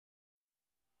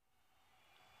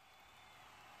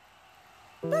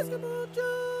Basketball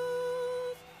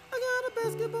Jones. I got a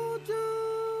basketball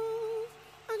Jones.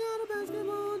 I got a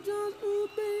basketball Jones. Ooh,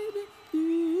 baby.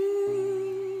 Ooh.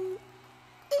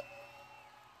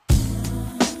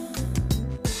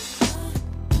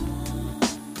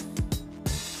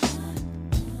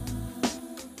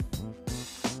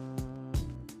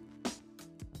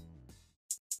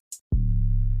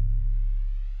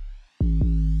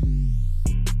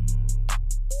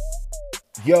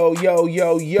 Yo, yo,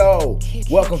 yo, yo.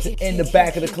 Welcome to In the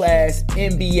Back of the Class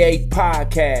NBA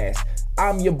Podcast.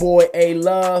 I'm your boy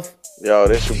A-Love. Yo,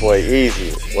 this your boy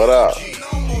Easy. What up?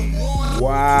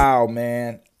 Wow,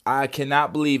 man. I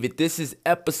cannot believe it. This is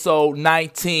episode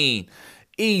 19.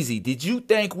 Easy, did you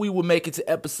think we would make it to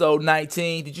episode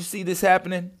 19? Did you see this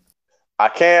happening? I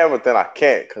can, but then I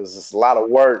can't because it's a lot of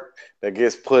work that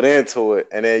gets put into it.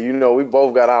 And then, we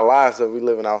both got our lives that we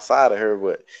living outside of here.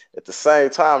 But at the same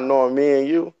time, knowing me and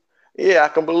you, yeah, I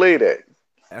can believe that.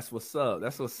 That's what's up.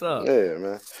 That's what's up. Yeah,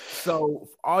 man. So,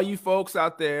 all you folks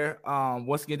out there,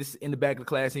 once again, this is In the Back of the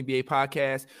Class NBA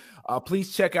Podcast.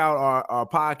 Please check out our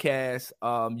podcast.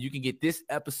 You can get this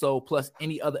episode plus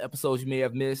any other episodes you may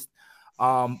have missed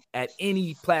at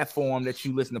any platform that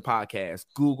you listen to podcasts,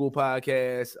 Google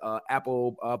Podcasts,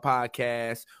 Apple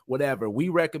Podcasts, whatever. We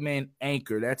recommend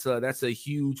Anchor. That's a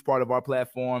huge part of our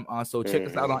platform. So check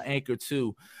us out on Anchor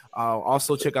too.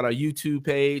 Also check out our YouTube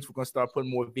page. We're gonna start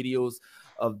putting more videos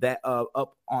of that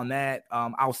up on that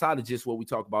outside of just what we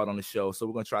talk about on the show. So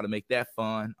we're gonna try to make that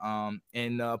fun.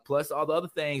 And plus all the other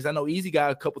things. I know Easy got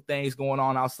a couple things going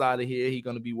on outside of here. He's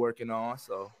gonna be working on.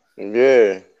 So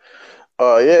yeah.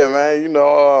 Yeah, man,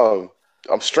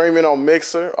 I'm streaming on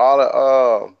Mixer. All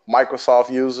the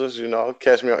Microsoft users,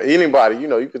 catch me on anybody,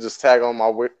 you could just tag on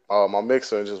my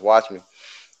Mixer and just watch me.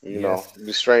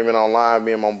 Be streaming online,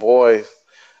 me and my boys.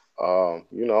 I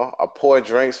pour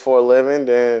drinks for a living,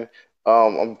 then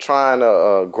I'm trying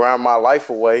to grind my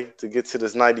life away to get to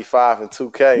this 95 and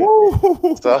 2K.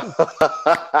 Woo! So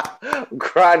I'm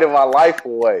grinding my life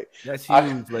away. That's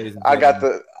huge, ladies and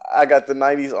gentlemen. I got the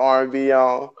 90s R&B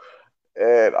on.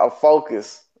 And I'm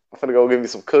focused. I'm finna go get me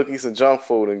some cookies and junk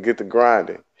food and get to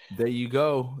grinding. There you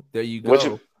go. There you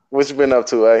go. What you been up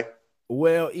to, eh?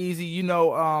 Well, Easy,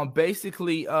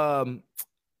 basically, I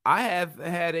have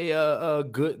had a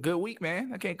good week,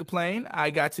 man. I can't complain. I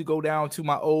got to go down to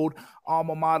my old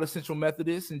alma mater, Central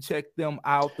Methodist, and check them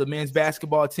out, the men's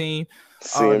basketball team.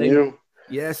 CMU.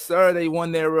 Yes, sir. They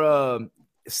won their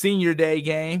senior day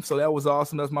game, so that was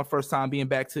awesome. That was my first time being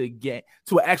back to an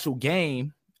actual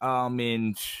game.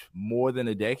 In more than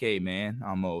a decade, man,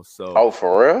 almost. So. Oh,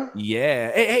 for real?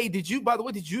 Yeah. Hey, did you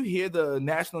hear the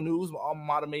national news? Alma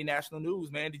Mater made national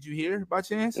news, man. Did you hear by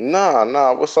chance?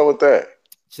 Nah. What's up with that?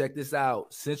 Check this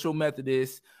out. Central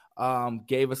Methodist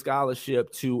gave a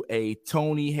scholarship to a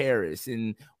Tony Harris,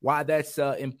 and why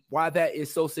that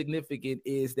is so significant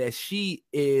is that she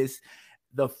is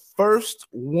the first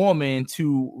woman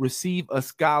to receive a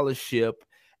scholarship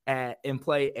and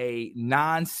play a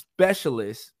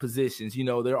non-specialist positions.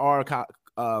 There are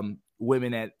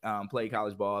women that play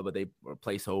college ball, but they are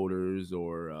placeholders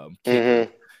or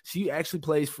She actually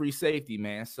plays free safety,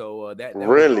 man. So that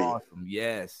really was awesome.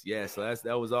 Yes. So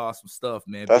that was awesome stuff,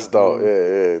 man. That's dope.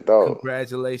 Yeah, dope.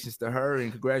 Congratulations to her and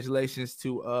congratulations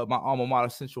to my alma mater,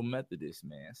 Central Methodist,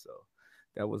 man. So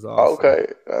that was awesome. Okay,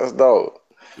 that's dope.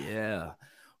 Yeah,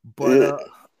 but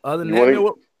other than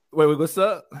that, wait, what's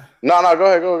up? No,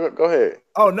 go ahead.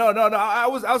 Oh, no. I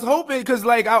was hoping because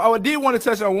I did want to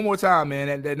touch on one more time,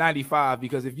 man, at 95,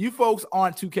 because if you folks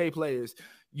aren't 2K players,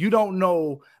 you don't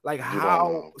know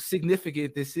how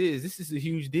significant this is. This is a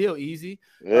huge deal, Easy.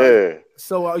 Yeah.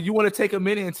 So you want to take a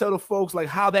minute and tell the folks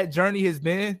how that journey has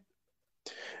been?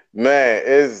 Man,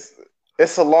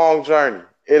 it's a long journey.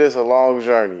 It is a long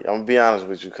journey. I'm gonna be honest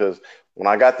with you, because when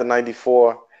I got to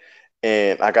 94.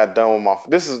 And I got done with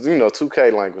this is,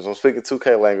 2K language. I'm speaking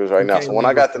 2K language right now. So when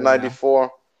I got to 94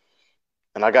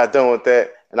 and I got done with that,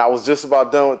 and I was just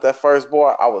about done with that first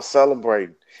bar, I was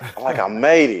celebrating. I'm like, I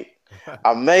made it.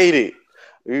 And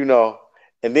then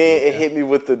it hit me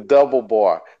with the double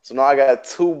bar. So now I got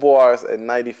 2 bars at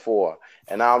 94.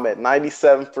 And now I'm at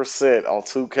 97% on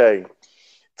 2K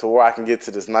to where I can get to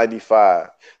this 95.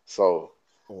 So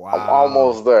I'm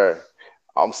almost there.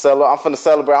 I'm finna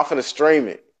celebrate. I'm finna stream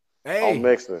it. Hey, on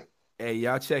Mixer. Hey,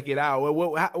 y'all check it out.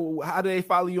 How do they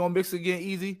follow you on Mixer again,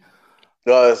 Easy?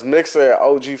 It's Mixer at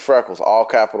OG Freckles, all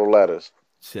capital letters.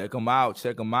 Check them out.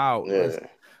 Yeah.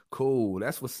 Cool.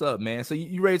 That's what's up, man. So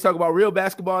you ready to talk about real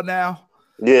basketball now?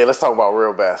 Yeah, let's talk about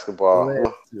real basketball. Let's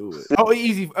do it. Oh,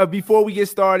 Easy. Before we get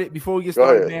started,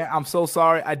 man, I'm so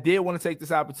sorry. I did want to take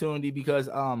this opportunity because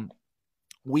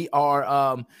we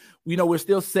are, we're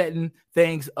still setting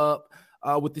things up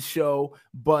with the show,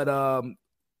 but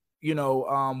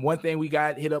one thing we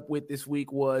got hit up with this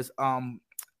week was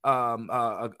acquaintance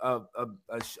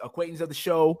of the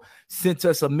show sent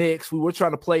us a mix. We were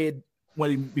trying to play it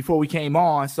before we came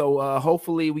on, so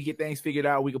hopefully we get things figured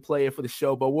out. We can play it for the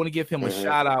show, but we want to give him a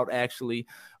shout out actually.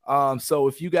 So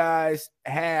if you guys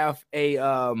have a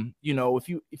if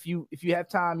you have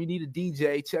time, you need a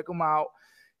DJ, check him out.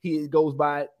 He goes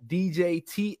by DJ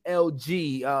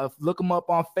TLG. Look him up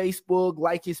on Facebook,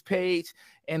 like his page,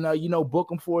 and book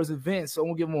him for his event. So I'm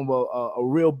gonna give him a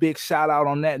real big shout out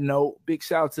on that note. Big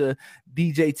shout out to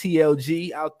DJ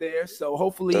TLG out there. So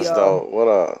hopefully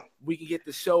we can get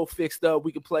the show fixed up.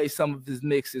 We can play some of his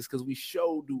mixes because we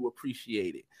sure do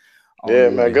appreciate it. Yeah,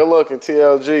 man. Good looking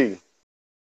TLG.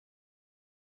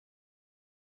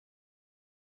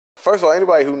 First of all,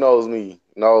 anybody who knows me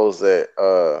knows that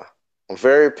I'm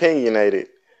very opinionated.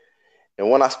 And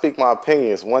when I speak my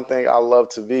opinions, one thing I love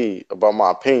to be about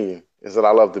my opinion is that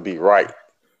I love to be right.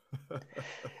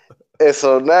 And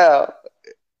so now,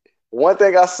 one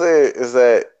thing I said is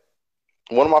that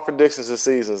one of my predictions this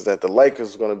season is that the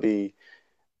Lakers are going to be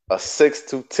a 6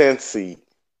 to 10 seed.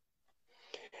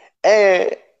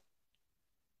 And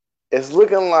it's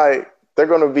looking like they're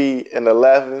going to be an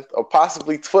 11th or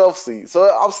possibly 12th seed. So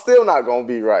I'm still not going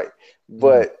to be right.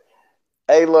 But,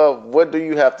 hey, Love, what do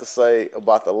you have to say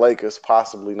about the Lakers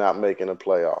possibly not making the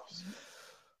playoffs?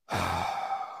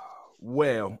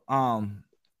 Well,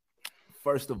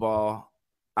 first of all,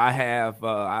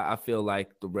 I feel like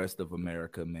the rest of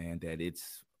America, man, that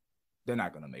they're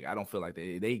not going to make it. I don't feel like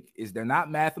they're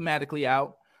not mathematically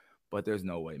out, but there's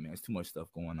no way, man. There's too much stuff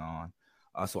going on.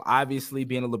 So obviously,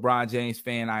 being a LeBron James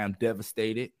fan, I am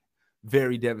devastated,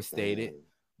 very devastated.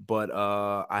 But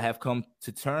I have come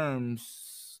to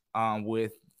terms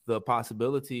with the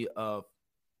possibility of,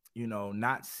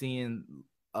 not seeing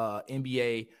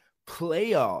NBA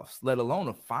playoffs, let alone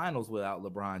the finals, without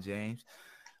LeBron James.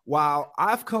 While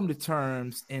I've come to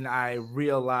terms and I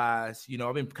realize,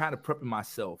 I've been kind of prepping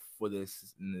myself for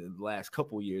this in the last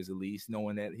couple of years, at least,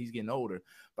 knowing that he's getting older.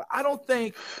 But I don't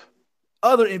think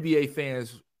other NBA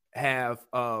fans have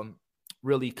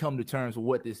really come to terms with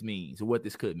what this means or what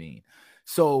this could mean.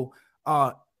 So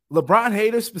LeBron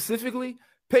haters specifically,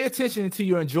 pay attention to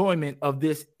your enjoyment of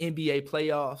this NBA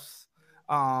playoffs,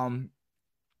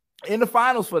 in the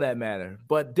finals for that matter,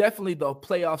 but definitely the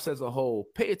playoffs as a whole.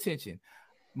 Pay attention.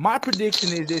 My prediction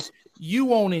is this: you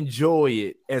won't enjoy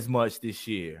it as much this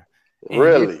year. And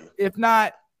really? If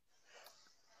not,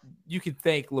 you can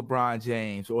thank LeBron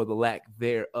James or the lack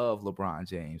thereof LeBron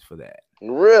James for that.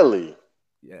 Really?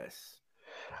 Yes.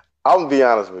 I'm going to be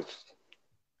honest with you.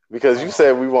 Because you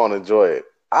said we won't enjoy it.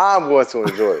 I'm going to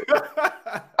enjoy it.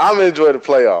 I'm going to enjoy the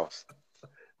playoffs.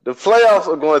 The playoffs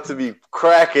are going to be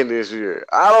cracking this year.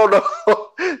 I don't know.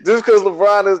 Just because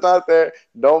LeBron is not there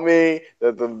don't mean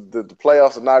that the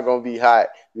playoffs are not going to be hot,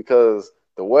 because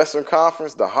the Western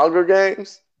Conference, the Hunger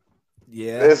Games,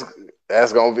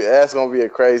 that's gonna be a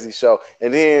crazy show.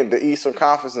 And then the Eastern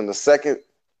Conference in the second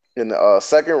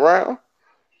round,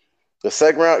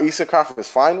 Eastern Conference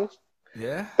Finals.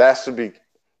 Yeah,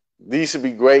 these should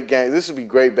be great games. This should be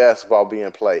great basketball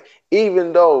being played.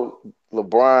 Even though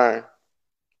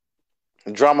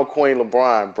Drama Queen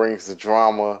LeBron brings the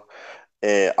drama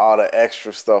and all the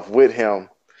extra stuff with him,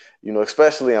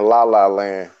 especially in La La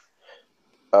Land.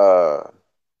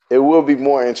 It will be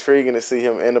more intriguing to see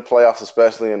him in the playoffs,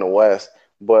 especially in the West.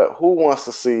 But who wants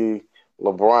to see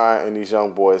LeBron and these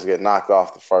young boys get knocked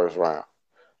off the first round?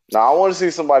 Now, I want to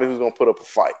see somebody who's going to put up a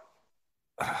fight.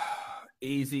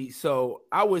 Easy. So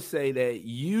I would say that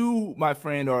you, my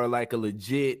friend, are like a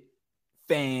legit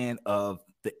fan of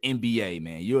the NBA,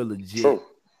 man. You're a legit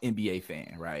NBA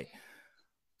fan, right?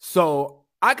 So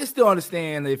I can still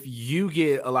understand if you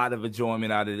get a lot of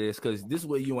enjoyment out of this, because this is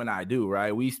what you and I do,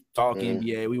 right? We talk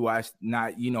NBA, we watch.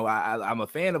 I'm a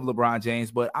fan of LeBron James,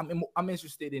 but I'm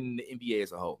interested in the NBA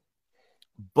as a whole.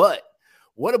 But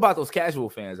what about those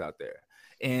casual fans out there?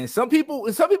 And some people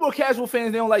are casual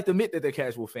fans. They don't like to admit that they're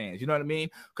casual fans. You know what I mean?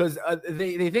 Because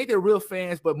they think they're real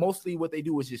fans, but mostly what they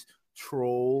do is just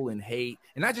troll and hate,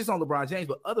 and not just on LeBron James,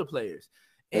 but other players.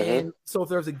 And so if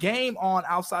there's a game on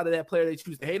outside of that player they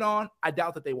choose to hate on, I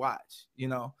doubt that they watch,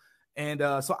 And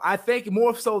so I think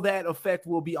more so that effect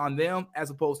will be on them as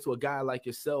opposed to a guy like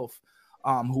yourself,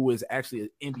 who is actually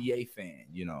an NBA fan,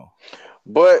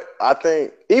 But I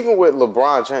think even with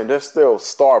LeBron James, there's still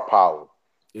star power.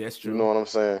 Yeah, that's true. You know what I'm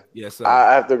saying? Yes, sir.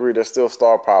 I have to agree. There's still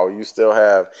star power. You still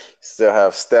have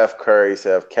Steph Curry. You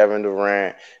still have Kevin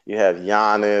Durant. You have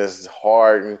Giannis,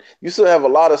 Harden. You still have a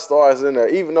lot of stars in there.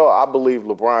 Even though I believe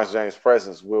LeBron James'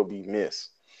 presence will be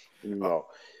missed. You know,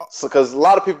 so because a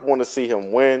lot of people want to see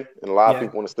him win, and a lot of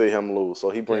people want to see him lose. So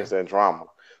he brings that drama.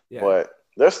 Yeah. But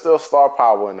there's still star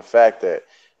power in the fact that,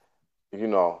 you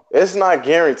know, it's not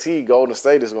guaranteed Golden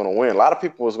State is going to win. A lot of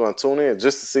people was going to tune in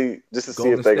just to see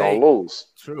if they're going to lose.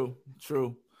 True.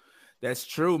 That's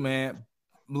true, man.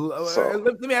 So,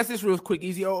 let me ask this real quick,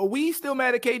 Easy. Are we still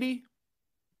mad at KD?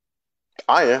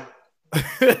 I am.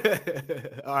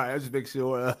 All right, I just make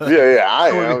sure. I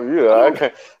am.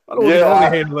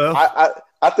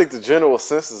 I think the general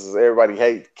consensus is everybody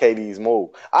hate KD's move.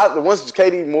 Once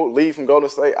KD leave from Golden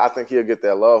State, I think he'll get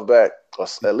that love back, or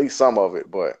at least some of it.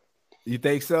 But you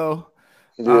think so?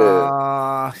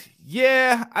 Yeah.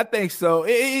 Yeah, I think so.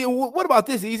 What about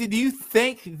this, Easy? Do you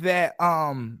think that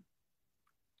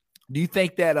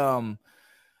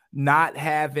not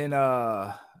having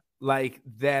like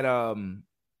that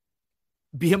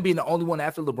him being the only one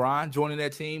after LeBron joining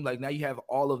that team, like now you have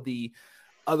all of the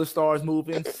other stars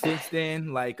moving since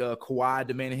then, like Kawhi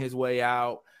demanding his way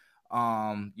out,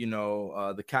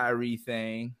 the Kyrie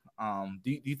thing.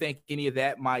 Do you think any of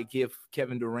that might give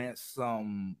Kevin Durant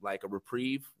some like a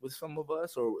reprieve with some of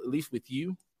us, or at least with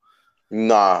you?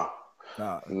 Nah.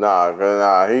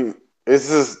 It's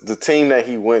just the team that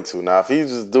he went to. Now, if he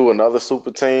just do another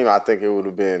super team, I think it would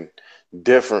have been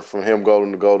different from him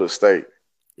going to Golden State.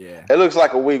 Yeah, it looks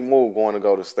like a weak move going to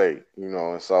Golden State,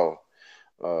 and so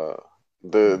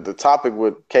the topic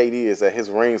with KD is that his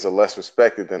rings are less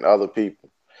respected than other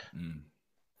people.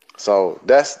 So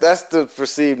that's the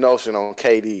perceived notion on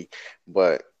KD,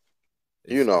 but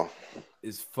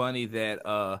it's funny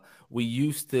that we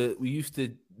used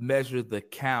to measure the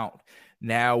count.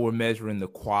 Now we're measuring the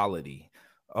quality.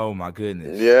 Oh my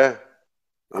goodness. Yeah,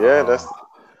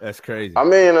 that's crazy. I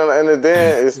mean, and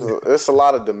then it's a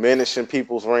lot of diminishing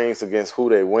people's rings against who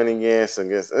they win against.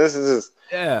 This is just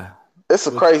it's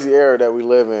a crazy era that we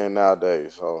live in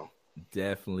nowadays. So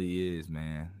definitely is,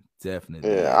 man.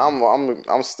 Definitely. Yeah,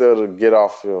 I'm still to get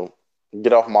off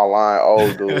my line,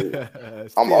 old dude.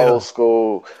 I'm old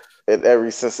school in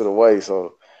every sense of the way.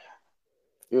 So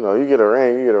you get a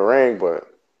ring, but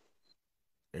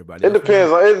everybody it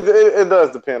depends on it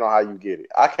does depend on how you get it.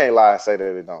 I can't lie and say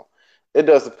that it don't. It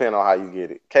does depend on how you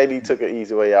get it. KD took an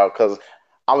easy way out because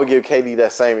I'm gonna give KD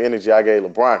that same energy I gave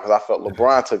LeBron because I felt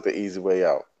LeBron took the easy way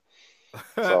out.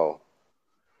 So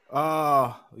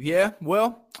yeah,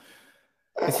 well,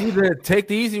 it's either take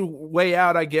the easy way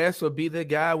out, I guess, or be the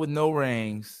guy with no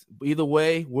rings. Either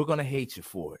way, we're gonna hate you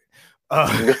for it.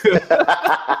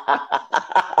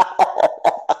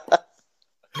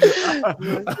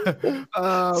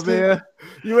 Oh man,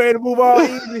 you ready to move on?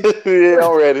 Easy? Yeah,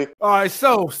 I'm ready. All right,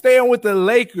 so staying with the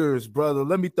Lakers, brother.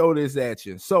 Let me throw this at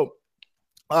you. So,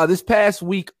 this past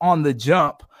week on The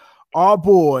Jump, our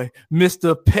boy,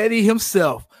 Mr. Petty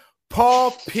himself,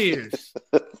 Paul Pierce.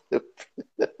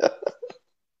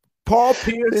 Paul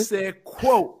Pierce said,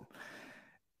 quote,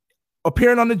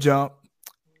 appearing on The Jump,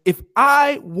 if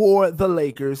I were the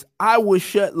Lakers, I would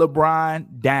shut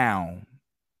LeBron down.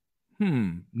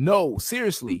 No,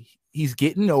 seriously. He's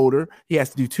getting older. He has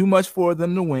to do too much for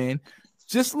them to win.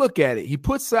 Just look at it. He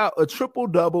puts out a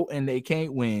triple-double and they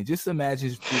can't win. Just imagine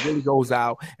if he really goes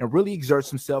out and really exerts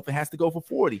himself and has to go for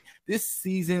 40. This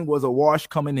season was a wash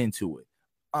coming into it,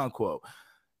 unquote.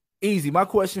 Easy. My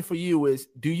question for you is,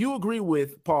 do you agree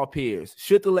with Paul Pierce?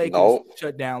 Should the Lakers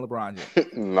shut down LeBron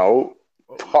James? No.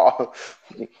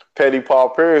 Petty Paul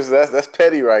Pierce, that's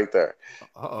petty right there.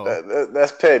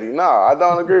 That's petty. No, I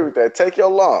don't agree with that. Take your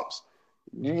lumps.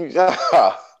 If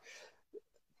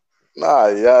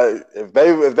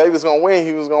they was gonna win,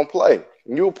 he was gonna play.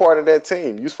 You were part of that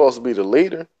team. You're supposed to be the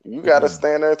leader. You got to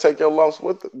stand there and take your lumps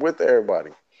with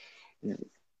everybody.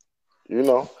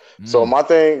 So my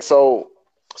thing. So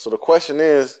the question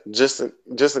is, just in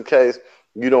case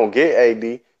you don't get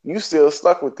AD, you still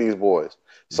stuck with these boys.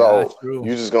 So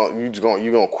you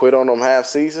gonna quit on them half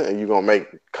season, and you gonna make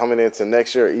coming into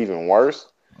next year even worse.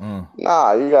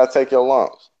 Nah, you gotta take your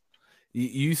lumps.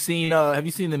 You seen? Have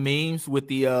you seen the memes with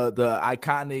the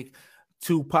iconic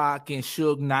Tupac and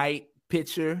Suge Knight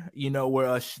picture?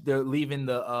 Where they're leaving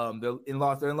they're in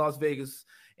Las Vegas,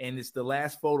 and it's the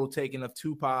last photo taken of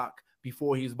Tupac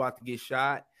before he was about to get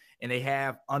shot. And they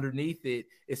have underneath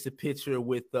it's a picture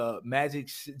with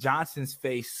Magic Johnson's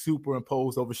face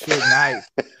superimposed over Suge Knight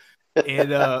and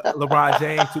LeBron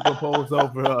James superimposed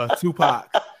over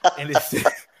Tupac. And it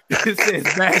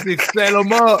says Magic set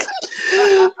him up.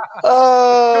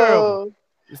 Oh,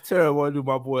 It's terrible to do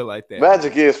my boy like that.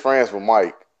 Magic is friends with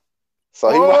Mike. So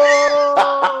he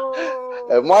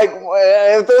and Mike,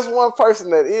 if there's one person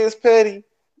that is petty,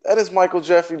 that is Michael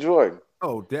Jeffrey Jordan.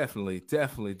 Oh, definitely. I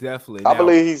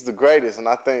believe he's the greatest, and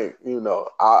I think,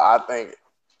 I think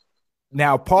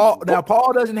now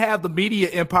Paul doesn't have the media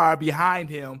empire behind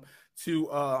him to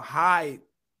hide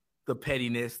the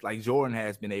pettiness like Jordan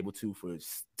has been able to for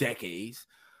decades.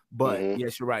 But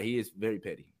yes, you're right. He is very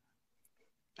petty.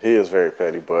 He is very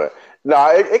petty, but no,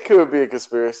 it could be a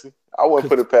conspiracy. I wouldn't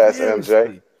put it past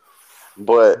MJ.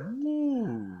 But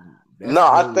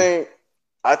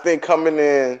I think coming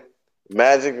in,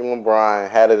 Magic and LeBron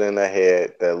had it in their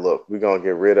head that, look, we're gonna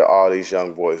get rid of all these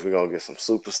young boys. We're gonna get some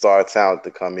superstar talent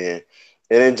to come in,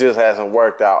 and it just hasn't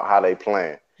worked out how they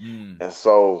plan. And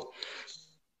so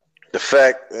just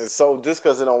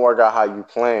because it don't work out how you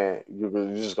plan,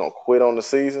 you're just gonna quit on the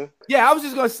season. Yeah, I was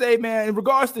just gonna say, man, in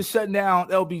regards to shutting down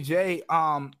LBJ,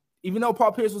 even though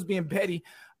Paul Pierce was being petty,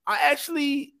 I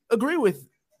actually agree with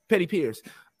Petty Pierce.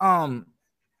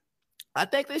 I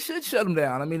think they should shut him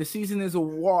down. I mean, the season is a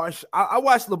wash. I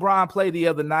watched LeBron play the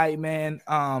other night, man.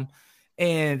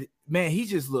 And man, he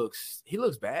looks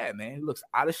bad, man. He looks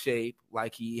out of shape,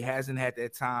 like he hasn't had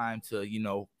that time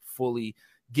to, fully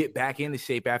get back into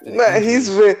shape after. Man, he's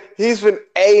been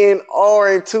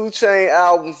A&R and 2 Chainz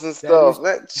albums and stuff.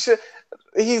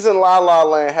 He's in La La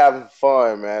Land having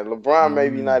fun, man. LeBron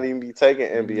maybe not even be taking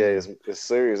NBA as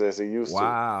serious as he used to.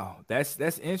 Wow, that's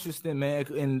interesting, man.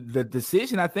 And the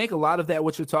decision, I think a lot of that,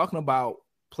 what you're talking about,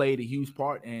 played a huge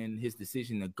part in his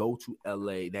decision to go to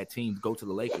LA, that team go to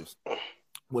the Lakers.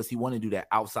 Was he want to do that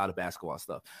outside of basketball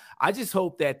stuff? I just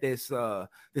hope that this out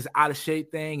of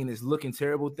shape thing and this looking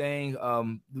terrible thing, at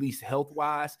least health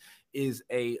wise, is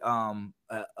is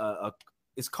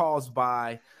caused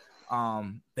by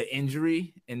the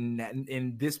injury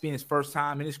and this being his first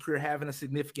time in his career having a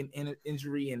significant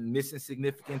injury and missing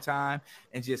significant time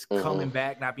and just coming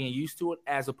back, not being used to it,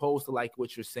 as opposed to like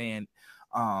what you're saying,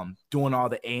 doing all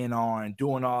the A&R and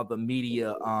doing all the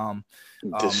media,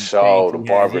 the show, the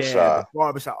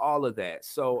barbershop, all of that.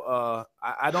 So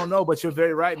I don't know, but you're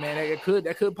very right, man.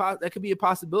 That could be a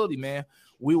possibility, man.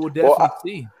 We will definitely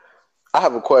see. I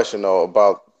have a question though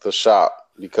about the shop,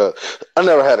 because I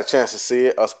never had a chance to see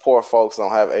it. Us poor folks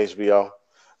don't have HBO.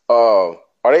 Are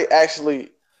they actually?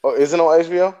 Is it on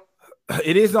HBO?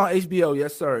 It is on HBO,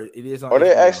 yes, sir. It is on. Are HBO.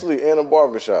 they actually in a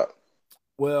barbershop?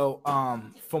 Well,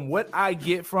 from what I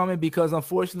get from it, because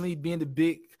unfortunately, being the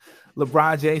big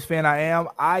LeBron James fan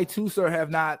I too, sir, have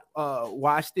not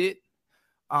watched it.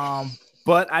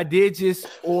 But I did just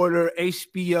order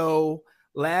HBO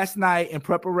last night in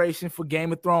preparation for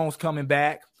Game of Thrones coming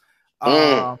back.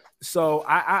 So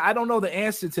I don't know the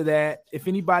answer to that. If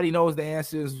anybody knows the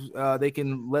answers, they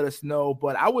can let us know.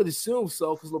 But I would assume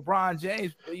so, because LeBron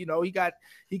James,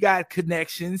 he got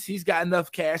connections. He's got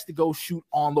enough cash to go shoot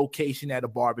on location at a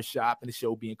barbershop, and the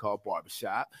show being called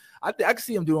Barbershop. I can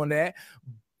see him doing that.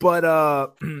 But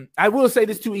I will say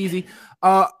this too easy.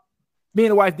 Me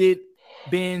and the wife did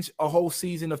binge a whole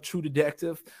season of True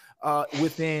Detective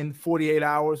within 48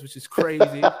 hours, which is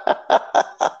crazy.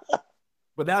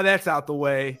 But now that's out the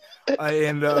way,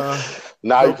 and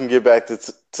now you can get back to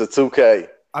 2K.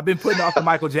 I've been putting off the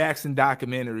Michael Jackson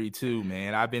documentary too,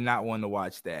 man. I've been not wanting to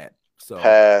watch that, so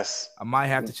pass. I might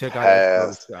have to check out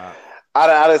that.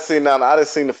 I didn't see nothing. I didn't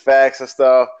see the facts and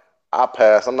stuff. I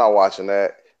pass. I'm not watching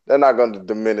that. They're not going to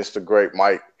diminish the great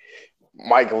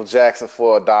Michael Jackson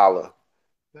for $1.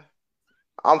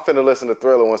 I'm finna listen to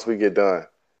Thriller once we get done.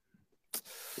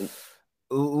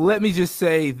 Let me just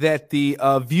say that the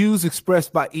views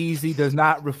expressed by Easy does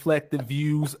not reflect the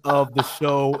views of the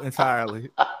show entirely.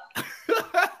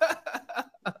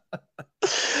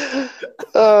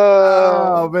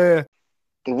 Oh, man.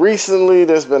 Recently,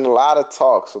 there's been a lot of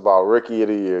talks about Rookie of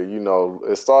the Year.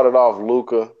 It started off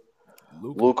Luka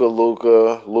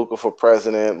for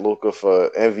president, Luka for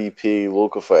MVP,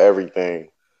 Luka for everything.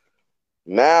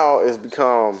 Now it's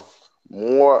become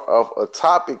more of a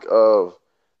topic of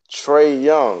Trae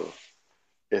Young.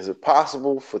 Is it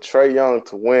possible for Trae Young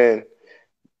to win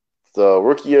the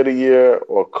Rookie of the Year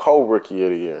or co-Rookie of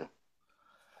the Year?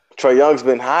 Trae Young's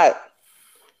been hot.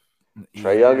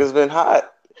 Trae Young has been hot.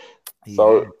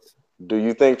 So do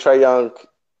you think Trae Young,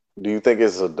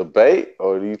 it's a debate,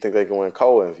 or do you think they can win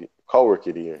co-Rookie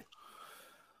of the Year?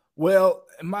 Well,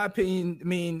 in my opinion,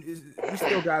 we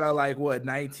still got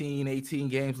 19, 18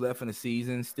 games left in the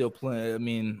season, still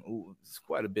playing. It's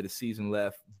quite a bit of season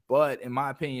left. But in my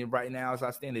opinion, right now, as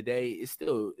I stand today, it's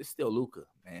still Luka,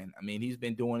 man. He's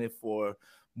been doing it for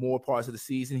more parts of the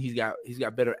season. He's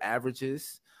got better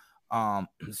averages.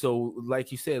 So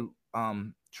like you said,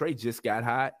 Trae just got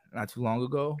hot not too long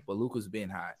ago, but Luka's been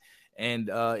hot. And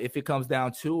if it comes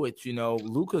down to it,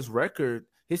 Luka's record,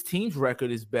 his team's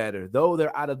record is better. Though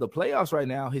they're out of the playoffs right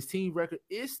now, his team record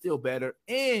is still better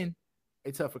in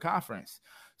a tougher conference.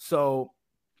 So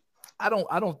I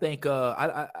don't think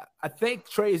I think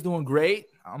Trae is doing great.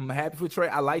 I'm happy for Trae.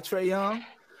 I like Trae Young,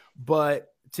 but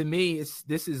to me,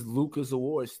 this is Luka's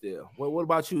award still. What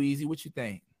about you, Easy? What you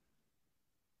think?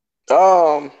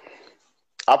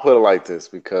 I put it like this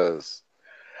because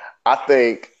I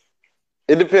think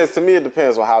it depends. To me, it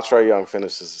depends on how Trae Young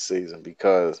finishes the season.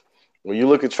 Because when you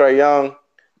look at Trae Young,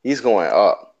 he's going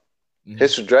up. Mm-hmm.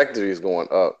 His trajectory is going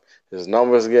up. His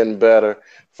numbers are getting better.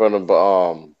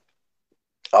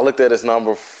 I looked at his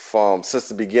number from since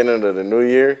the beginning of the new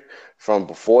year, from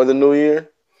before the new year.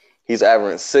 He's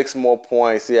averaging 6 more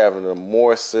points. He's averaging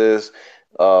more assists.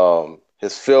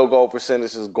 His field goal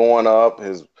percentage is going up.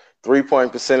 His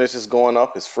 3-point percentage is going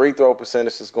up. His free throw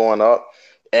percentage is going up.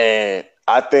 And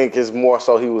I think it's more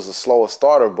so he was a slower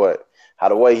starter, but how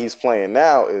the way he's playing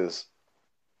now is,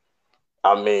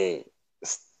 I mean,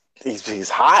 he's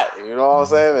hot. You know what I'm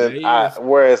saying? And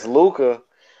whereas Luka's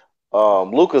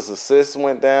assists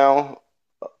went down.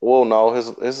 Well, no, his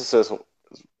assists.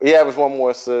 He averaged 1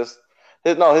 more assist.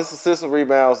 His assists and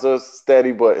rebounds are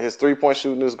steady, but his 3-point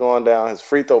shooting is going down. His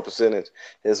free throw percentage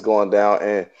is going down.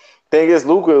 And thing is,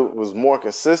 Luka was more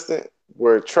consistent,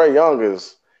 where Trae Young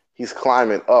he's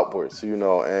climbing upwards,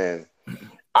 and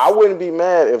I wouldn't be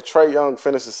mad if Trae Young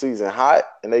finished the season hot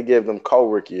and they give them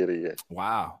co-rookie of the year.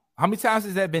 Wow. How many times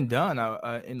has that been done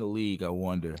in the league, I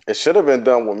wonder? It should have been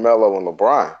done with Melo and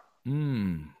LeBron.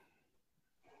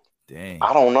 Dang.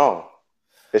 I don't know.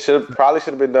 It probably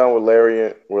should have been done with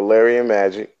Larry and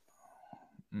Magic.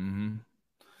 Mm-hmm.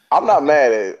 I'm not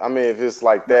mad at it. I mean, if it's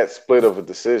like that split of a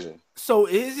decision. So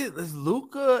is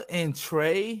Luka and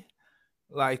Trae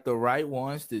like the right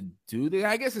ones to do that?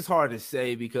 I guess it's hard to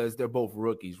say because they're both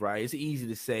rookies, right? It's easy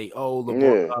to say,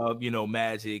 LeBron,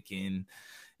 Magic and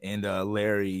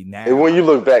Larry now. And when you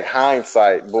look back,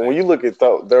 hindsight, but when you look at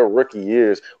their rookie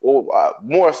years,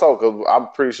 more so because I'm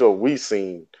pretty sure we've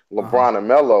seen LeBron and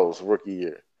Melo's rookie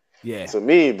year. Yeah. To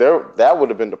me, that would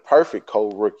have been the perfect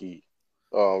co-rookie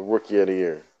rookie of the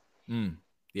year.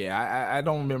 Yeah, I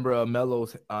don't remember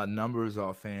Melo's numbers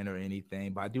offhand or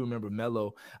anything, but I do remember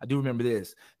Melo. I do remember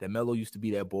that Melo used to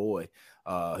be that boy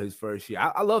his first year.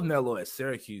 I love Melo at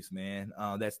Syracuse, man.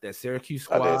 That's that Syracuse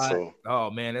squad. I did too. Oh,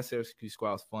 man, that Syracuse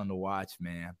squad was fun to watch,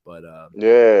 man. But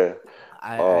yeah,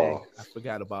 I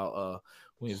forgot about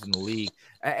when he was in the league.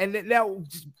 And now,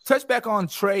 just touch back on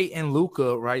Trae and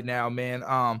Luka right now, man.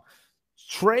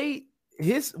 Trae.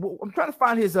 I'm trying to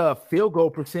find his field goal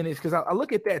percentage because I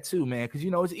look at that too, man. Because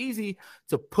it's easy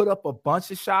to put up a bunch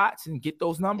of shots and get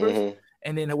those numbers,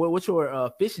 and then what's your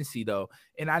efficiency though?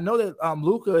 And I know that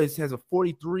Luka has a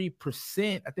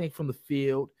 43%, I think, from the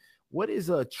field. What is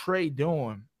Trae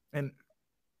doing? And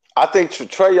I think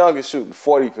Trae Young is shooting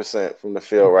 40% from the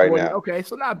field right now. Okay,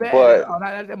 so not bad. But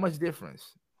not that much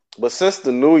difference. But since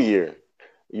the new year.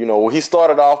 When he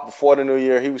started off before the new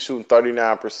year, he was shooting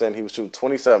 39%. He was shooting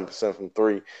 27% from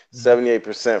 3,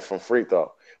 78% from free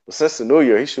throw. But since the new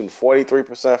year, he's shooting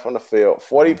 43% from the field,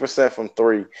 40% from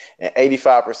 3, and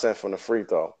 85% from the free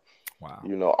throw. Wow.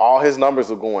 All his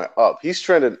numbers are going up. He's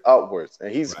trending upwards.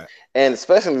 And and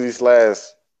especially these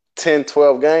last 10,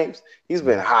 12 games, he's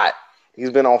been hot. He's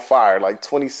been on fire, like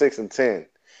 26 and 10.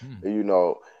 And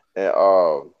a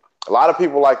lot of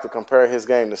people like to compare his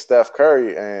game to Steph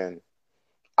Curry, and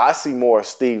I see more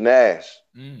Steve Nash.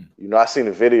 I seen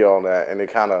a video on that, and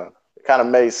it kind of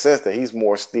made sense that he's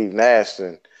more Steve Nash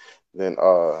than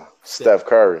Steph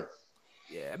Curry.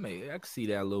 Yeah, I can see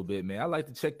that a little bit, man. I like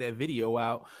to check that video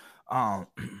out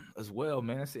as well,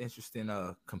 man. That's an interesting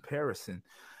comparison.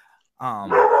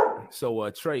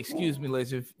 So Trae, excuse me,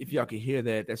 ladies, if y'all can hear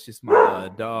that, that's just my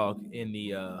dog in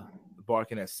the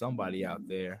barking at somebody out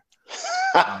there.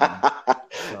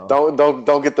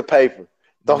 Don't get the paper.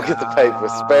 Don't get the paper,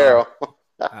 Sparrow.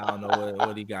 I don't know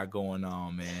what he got going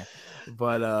on, man.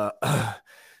 But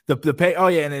the pay. Oh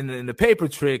yeah, and the paper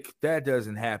trick that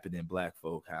doesn't happen in black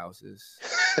folk houses.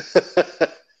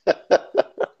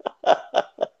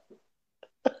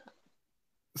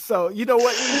 So you know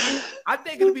what? I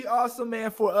think it'll be awesome, man,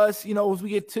 for us. As we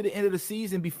get to the end of the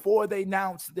season, before they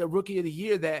announce their rookie of the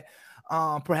year, that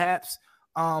perhaps.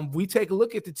 We take a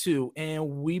look at the two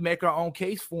and we make our own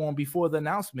case for them before the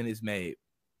announcement is made.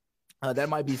 That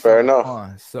might be fair enough.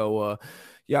 Fun. So,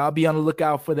 y'all be on the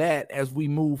lookout for that as we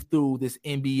move through this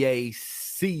NBA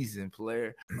season,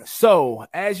 player. So,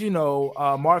 as you know,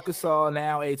 Marc Gasol,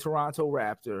 now a Toronto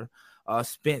Raptor.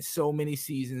 spent so many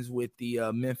seasons with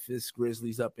the Memphis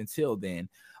Grizzlies up until then.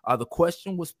 The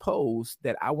question was posed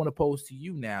that I want to pose to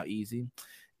you now, Easy,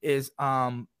 is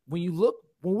when we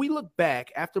look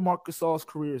back after Marc Gasol's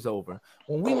career is over,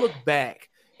 when we look back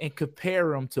and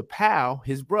compare him to Pau,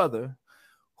 his brother,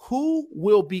 who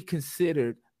will be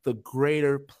considered the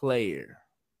greater player?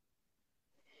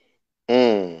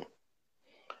 When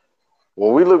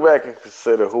we look back and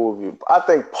consider who will be, I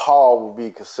think Paul will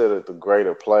be considered the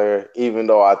greater player, even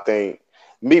though I think,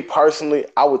 me personally,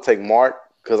 I would take Marc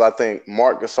because I think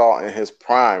Marc Gasol in his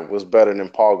prime was better than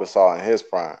Paul Gasol in his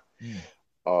prime.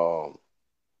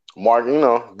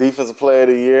 Marc, defensive player of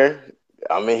the year.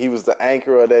 I mean, he was the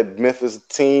anchor of that Memphis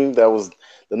team that was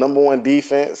the number one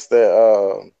defense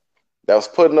that was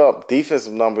putting up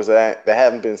defensive numbers that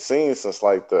haven't been seen since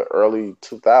like the early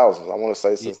 2000s. I want to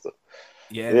say since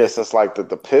since like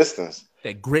the Pistons.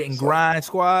 That grit and grind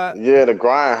squad. Yeah, the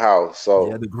grindhouse.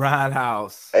 So the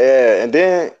grindhouse. Yeah, and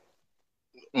then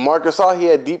Marc Gasol, he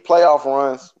had deep playoff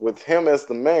runs with him as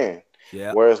the man.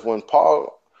 Yeah. Whereas when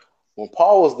Paul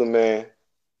was the man,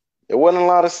 it wasn't a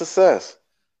lot of success.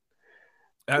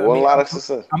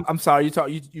 I'm sorry,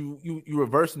 you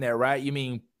reversing that, right? You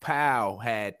mean Pau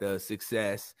had the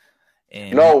success,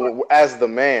 and as the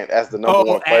man, as the number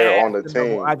one player on the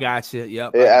team. I got you.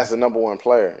 Yep. Yeah, as the number one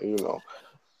player,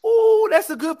 Oh, that's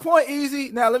a good point,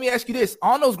 Easy. Now let me ask you this: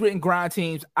 on those grit and grind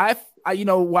teams, I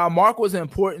while Marc was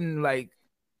important, like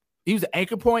he was the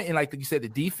anchor point, and like you said, the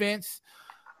defense.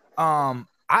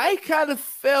 I kind of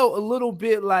felt a little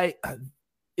bit like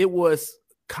it was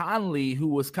Conley who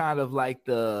was kind of like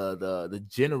the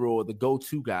general or the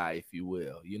go-to guy, if you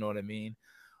will. You know what I mean?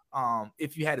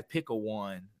 If you had to pick a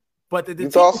one. But the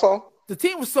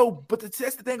team was so, but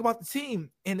that's the thing about the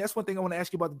team, and that's one thing I want to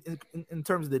ask you about in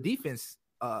terms of the defense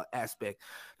aspect.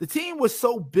 The team was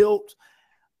so built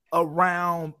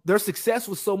around, their success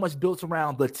was so much built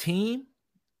around the team,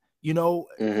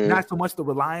 not so much the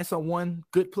reliance on one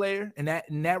good player. And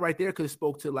that right there could have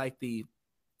spoke to like the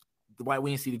why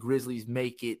we didn't see the Grizzlies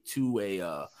make it to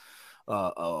a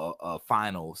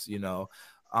finals,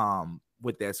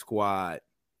 with that squad.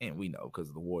 And we know because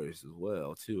of the Warriors as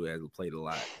well, too, as we played a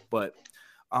lot. But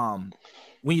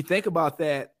when you think about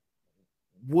that,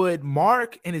 would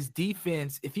Marc and his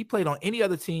defense, if he played on any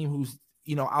other team who's,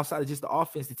 outside of just the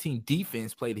offense, the team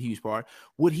defense played a huge part,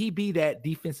 would he be that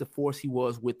defensive force he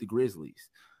was with the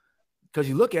Grizzlies? Because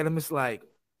you look at him, it's like,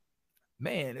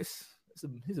 man, he's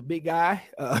a big guy.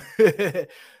 I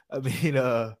mean,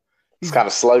 he's kind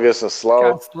of sluggish and slow.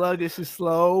 Kind of sluggish and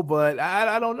slow, but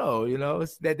I don't know.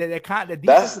 It's that kind of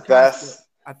defense.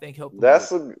 I think helped.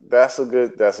 That's a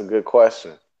good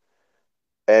question.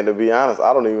 And to be honest,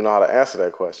 I don't even know how to answer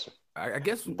that question. I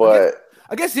guess, but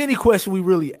I guess any question we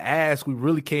really ask, we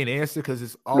really can't answer because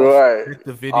it's all the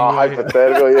video. All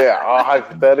hypothetical, all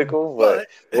hypothetical. But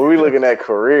when we're looking at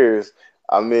careers,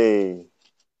 Marc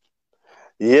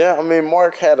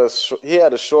had a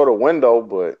shorter window,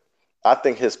 but I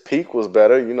think his peak was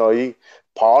better.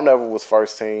 Paul never was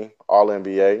first team All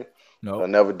NBA. No,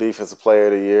 never defensive player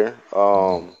of the year.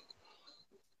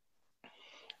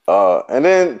 And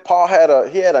then Paul had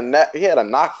a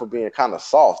knock for being kind of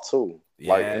soft too.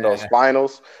 Yeah. Like in those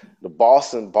finals,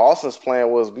 Boston's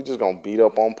plan was we just gonna beat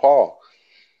up on Paul.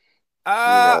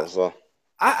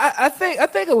 I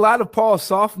think a lot of Paul's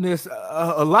softness,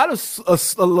 a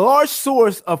large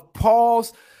source of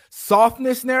Paul's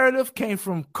softness narrative came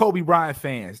from Kobe Bryant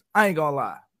fans. I ain't gonna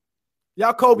lie.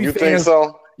 Y'all Kobe fans. Think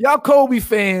so? Y'all Kobe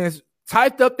fans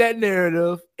typed up that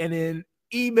narrative and then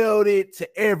emailed it to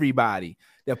everybody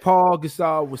that Paul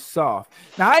Gasol was soft.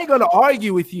 Now, I ain't gonna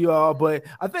argue with you all, but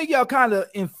I think y'all kind of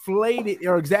inflated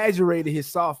or exaggerated his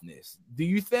softness. Do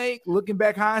you think, looking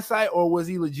back hindsight, or was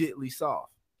he legitimately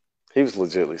soft? He was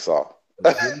legitimately soft.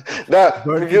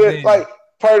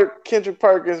 Kendrick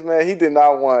Perkins, man, he did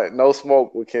not want no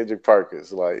smoke with Kendrick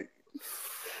Perkins. Like,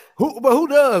 who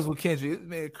does with Kendrick? This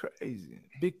man crazy.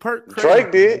 Big Perk.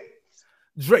 Drake did.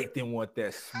 Drake didn't want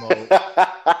that smoke.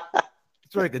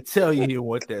 Drake could tell you he didn't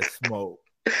want that smoke.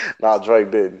 Nah, Drake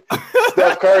didn't.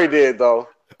 Steph Curry did though.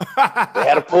 They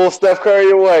had to pull Steph Curry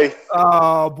away.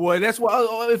 Oh boy, that's why.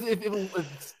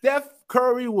 If Steph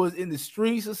Curry was in the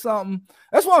streets or something,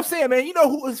 that's what I'm saying, man.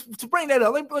 To bring that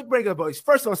up, let me bring it up, boys.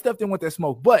 First of all, Steph didn't want that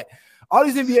smoke, but all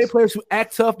these NBA players who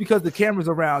act tough because the camera's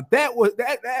around, that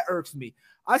irks me.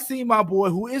 I see my boy,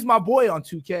 who is my boy on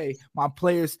 2K, my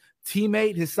player's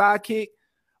teammate, his sidekick,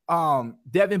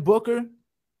 Devin Booker.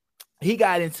 He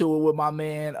got into it with my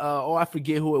man. I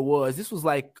forget who it was. This was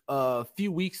like a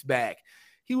few weeks back.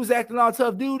 he was acting all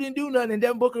tough. Dude didn't do nothing. And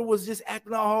Devin Booker was just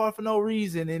acting all hard for no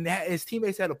reason. And his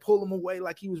teammates had to pull him away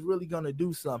like he was really going to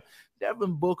do something.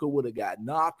 Devin Booker would have got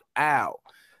knocked out.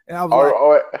 And I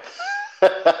was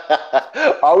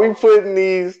are we putting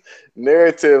these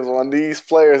narratives on these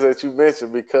players that you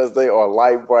mentioned because they are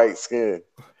light, bright skinned?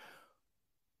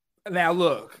 Now,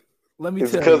 look, let me tell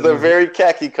you. It's because they're very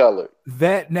khaki colored.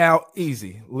 That now,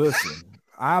 easy. Listen,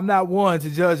 I'm not one to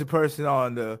judge a person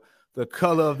on the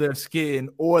color of their skin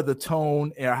or the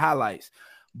tone or highlights.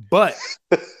 But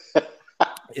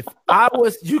if I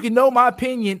was, you can know my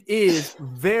opinion is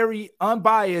very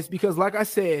unbiased because, like I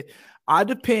said, I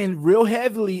depend real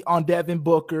heavily on Devin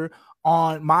Booker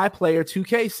on my player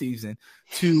 2K season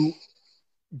to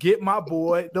get my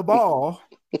boy the ball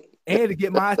and to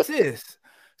get my assists.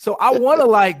 So I want to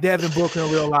like Devin Booker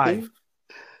in real life.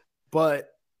 But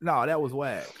no, that was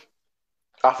whack.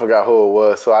 I forgot who it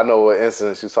was, so I know what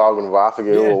incident you're talking about. I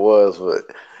forget who it was, but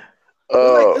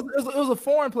it was a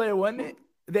foreign player, wasn't it?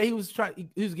 That he was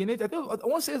getting it. I want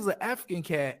to say it was an African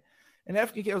cat, and the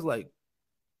African cat was like,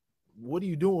 "What are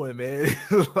you doing, man?"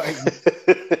 Like,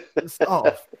 it's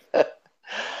off.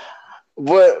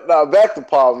 But now back to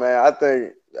Paul, man.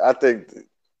 I think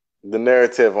the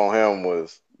narrative on him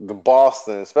was the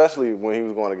Boston, especially when he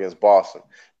was going against Boston.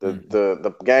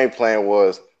 The game plan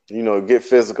was, get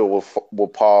physical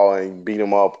with Paul and beat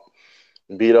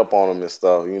up on him and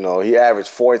stuff. He averaged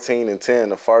 14 and 10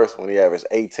 the first one. He averaged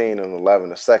 18 and 11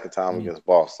 the second time against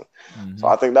Boston. So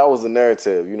I think that was the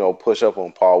narrative, push up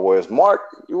on Paul. Whereas Mark,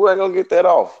 you weren't going to get that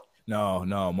off. No,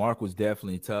 Mark was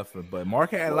definitely tougher, but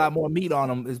Mark had a lot more meat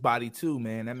on his body too,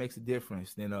 man. That makes a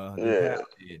difference than Pat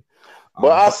did.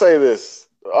 But I'll say this.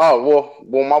 Well,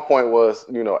 my point was,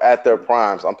 at their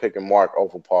primes, I'm picking Mark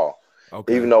over Paul.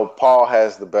 Okay. Even though Paul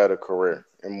has the better career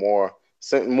and more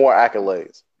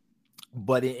accolades.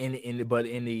 But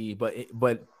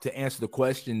to answer the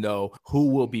question though, who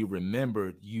will be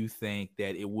remembered? You think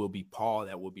that it will be Paul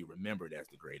that will be remembered as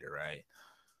the greater, right?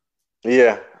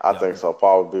 Yeah, I think so.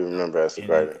 Paul will be remembered as the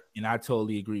greater, and I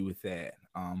totally agree with that.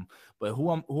 But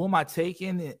who am I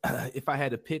taking? If I had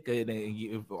to pick it,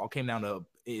 if it all came down to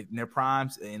in their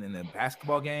primes and in a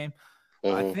basketball game,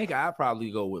 I think I'd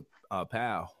probably go with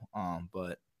Pal.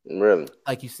 But really,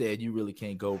 like you said, you really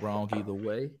can't go wrong either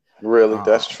way. Really,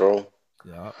 that's true.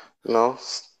 Yeah.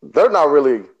 They're not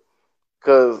really,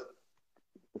 because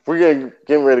we're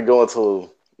getting ready to go into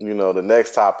the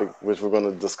next topic, which we're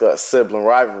going to discuss sibling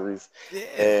rivalries,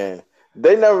 and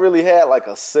they never really had like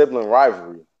a sibling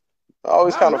rivalry.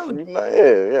 Always kind of,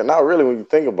 not really when you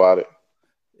think about it.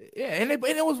 Yeah, and it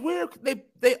was weird. They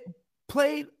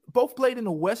both played in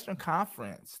the Western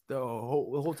Conference the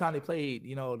whole time they played.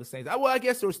 The Saints. Well, I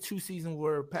guess there was 2 seasons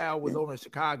where Pal was over in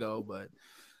Chicago, but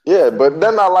but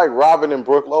they're not like Robin and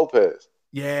Brooke Lopez.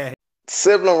 Yeah,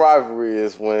 sibling rivalry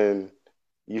is when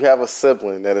you have a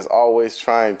sibling that is always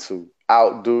trying to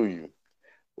outdo you,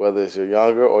 whether it's your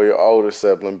younger or your older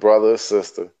sibling, brother or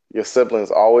sister. Your sibling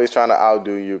is always trying to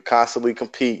outdo you, constantly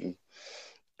competing.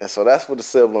 And so that's what the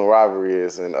sibling rivalry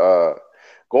is. And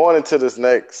going into this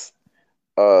next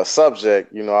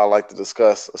subject, I like to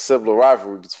discuss a sibling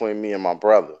rivalry between me and my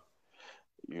brother.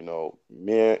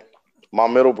 Me and my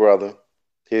middle brother,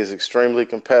 he is extremely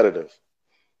competitive,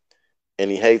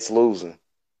 and he hates losing.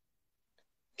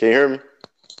 Can you hear me?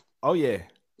 Oh yeah.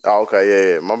 Oh,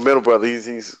 okay, yeah. My middle brother,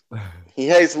 he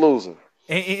hates losing.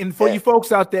 And for you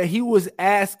folks out there, he was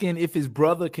asking if his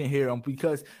brother can hear him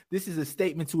because this is a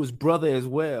statement to his brother as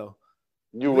well.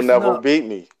 You will never beat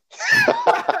me.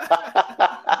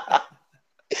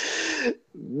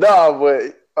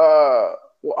 No, but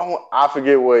I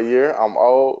forget what year. I'm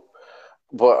old,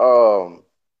 but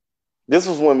this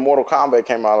was when Mortal Kombat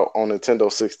came out on Nintendo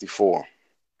 64.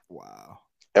 Wow.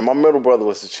 And my middle brother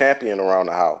was the champion around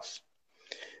the house.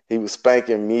 He was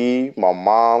spanking me, my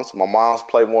mom's. My mom's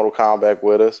played Mortal Kombat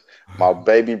with us, my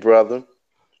baby brother.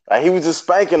 He was just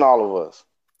spanking all of us.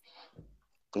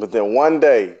 But then one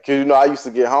day, because, I used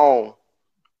to get home.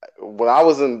 When I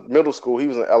was in middle school, he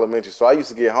was in elementary. So I used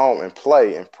to get home and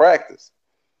play and practice.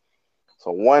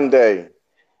 So one day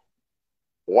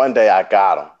I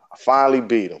got him. I finally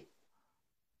beat him.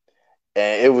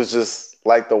 And it was just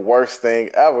like the worst thing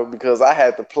ever because I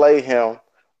had to play him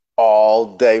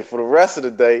all day for the rest of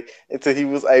the day until he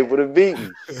was able to beat me.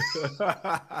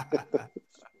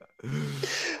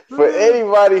 For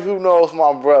anybody who knows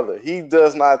my brother, he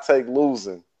does not take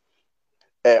losing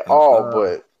at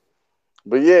all.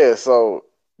 But yeah, so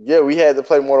yeah, we had to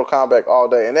play Mortal Kombat all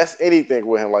day, and that's anything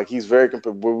with him. Like he's very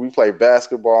competitive. When we play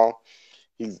basketball,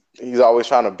 he's always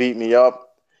trying to beat me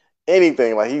up.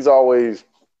 Anything, like he's always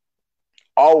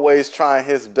always trying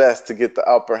his best to get the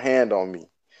upper hand on me.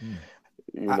 Mm.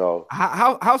 You know,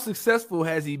 How successful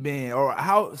has he been, or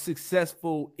how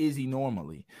successful is he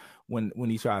normally when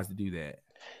he tries to do that?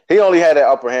 he only had that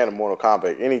upper hand in Mortal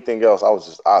Kombat. Anything else,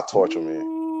 I torture man.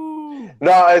 Ooh.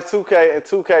 No, in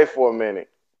 2K for a minute,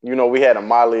 you know, we had a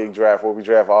My League draft where we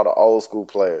draft all the old school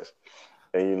players,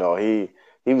 and you know he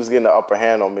was getting the upper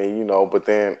hand on me, you know. But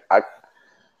then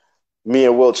me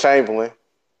and Wilt Chamberlain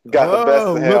got the best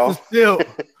of him. Wilt Still.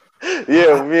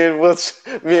 Yeah, me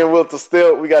and Wilt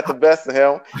Still, we got the best of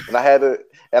him, and I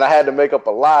had to make up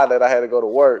a lie that I had to go to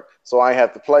work, so I ain't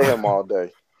have to play him all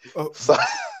day. So.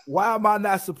 Why am I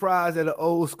not surprised that an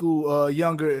old school,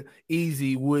 younger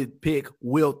Easy would pick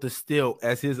Wilt the Stilt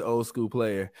as his old school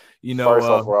player? You know, first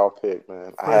overall pick,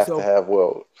 man. I have to have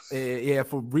Wilt. Yeah,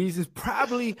 for reasons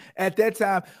probably at that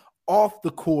time off the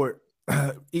court.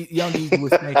 Young Easy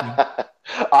was thinking.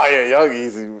 Oh yeah, Young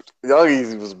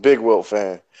Easy was a big Wilt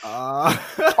fan.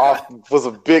 Was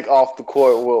a big off the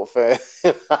court Wilt fan.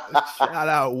 Shout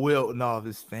out Wilt and all of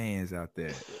his fans out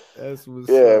there. That's what's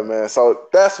up. Man. So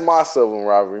that's my sibling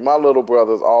rivalry. My little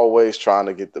brother's always trying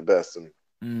to get the best of me.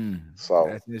 So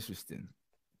that's interesting.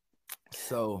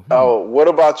 So, what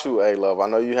about you, A-Love? I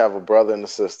know you have a brother and a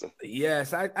sister.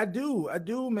 Yes, I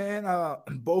do, man.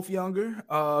 Both younger.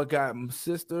 Got my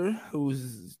sister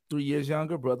who's 3 years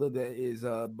younger, brother that is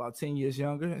about 10 years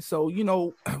younger. So, you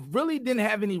know, really didn't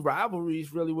have any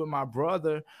rivalries really with my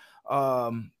brother.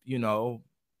 You know,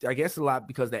 I guess a lot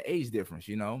because of the age difference,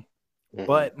 you know. Mm-hmm.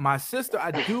 But my sister,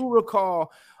 I do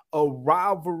recall a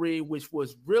rivalry which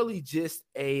was really just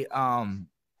a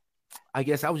I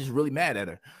guess I was just really mad at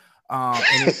her.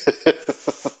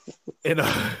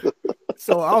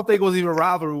 So I don't think it was even a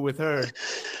rivalry with her.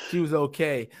 She was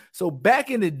okay. So back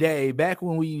in the day, back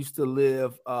when we used to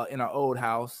live in our old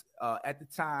house, at the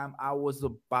time I was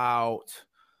about,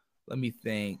 let me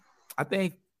think. I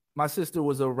think my sister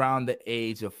was around the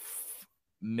age of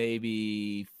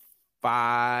maybe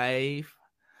 5,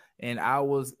 and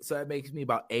so that makes me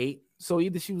about 8. So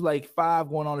either she was like 5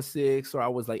 going on to 6, or I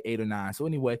was like 8 or 9. So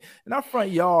anyway, in our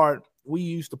front yard, we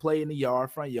used to play in the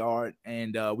front yard,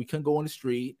 and we couldn't go in the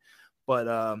street. But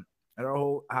at our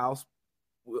whole house,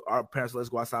 our parents let us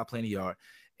go outside, play in the yard.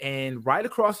 And right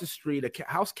across the street, a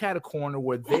house cat a corner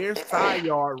where their side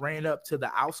yard ran up to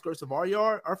the outskirts of our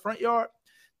yard, our front yard.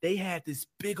 They had this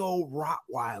big old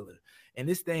Rottweiler, and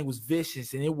this thing was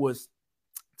vicious, and it was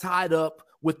tied up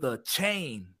with a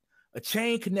chain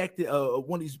connected,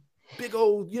 one of these big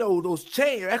old, you know, those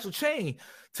actual chain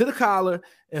to the collar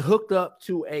and hooked up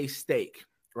to a stake,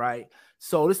 right?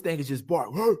 So this thing is just bark.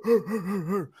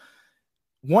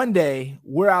 One day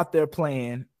we're out there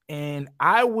playing, and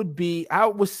I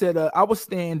was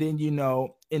standing, you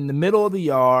know, in the middle of the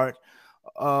yard,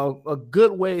 a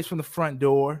good ways from the front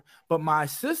door, but my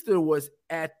sister was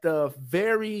at the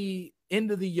very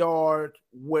end of the yard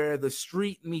where the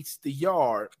street meets the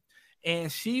yard.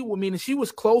 And she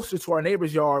was closer to our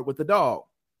neighbor's yard with the dog.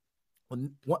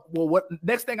 What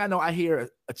next thing I know, I hear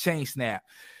a chain snap.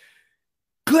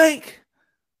 Clink!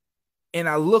 And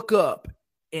I look up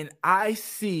and I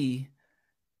see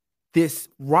this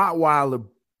Rottweiler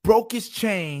broke his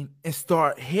chain and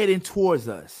start heading towards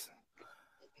us.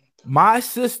 My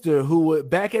sister, who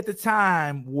back at the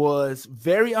time was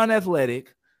very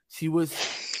unathletic, she was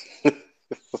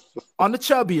on the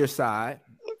chubbier side.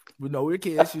 We know we were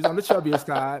kids. She was on the chubbier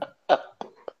side.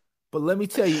 But let me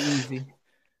tell you, Easy,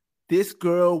 this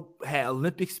girl had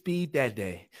Olympic speed that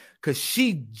day because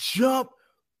she jumped,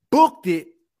 booked it,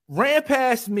 ran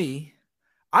past me.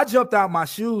 I jumped out my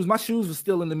shoes. My shoes were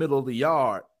still in the middle of the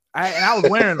yard. I was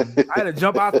wearing them. I had to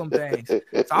jump out them things. So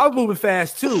I was moving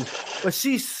fast too. But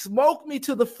she smoked me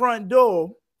to the front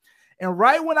door. And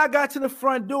right when I got to the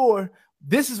front door,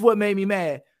 this is what made me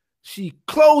mad. She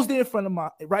closed it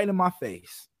right in my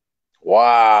face.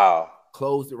 Wow.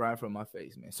 Closed it right in front of my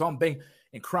face, man. So I'm banging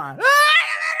and crying.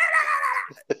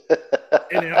 And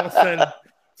then all of a sudden,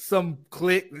 some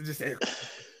click, just said,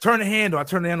 turn the handle. I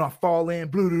turn the handle, I fall in,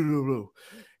 blue.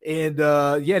 And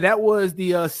that was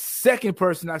the second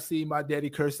person I see my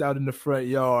daddy curse out in the front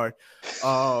yard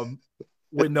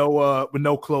with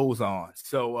no clothes on.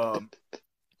 So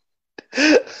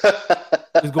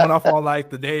just going off on like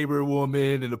the neighbor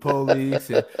woman and the police.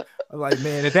 And I'm like,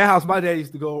 man, at that house, my dad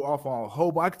used to go off on a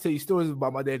whole bunch. I could tell you stories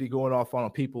about my daddy going off on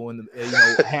people in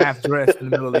the, half dressed in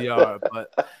the middle of the yard. But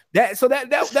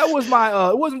that was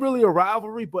my, it wasn't really a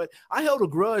rivalry, but I held a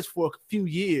grudge for a few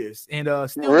years and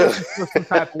still really? Some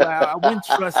type of way. I wouldn't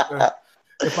trust her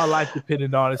if my life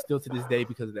depended on it still to this day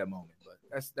because of that moment.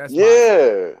 But that's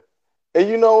yeah. And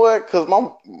you know what? Because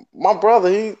my brother,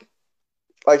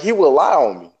 he will lie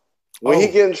on me. When he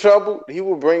get in trouble, he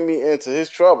would bring me into his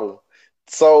trouble.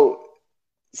 So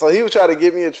he would try to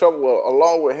get me in trouble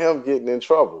along with him getting in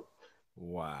trouble.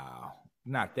 Wow.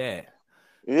 Not that.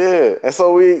 Yeah. And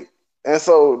so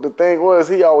the thing was,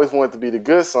 he always wanted to be the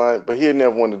good son, but he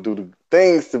never wanted to do the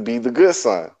things to be the good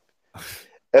son.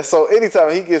 And so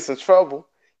anytime he gets in trouble,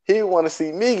 he want to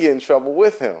see me get in trouble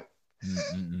with him.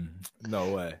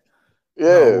 No way. Yeah.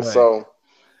 No way. So,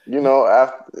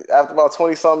 after about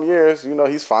 20-something years,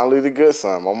 he's finally the good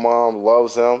son. My mom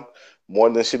loves him more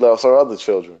than she loves her other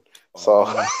children. So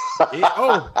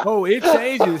it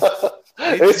changes.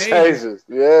 It changes.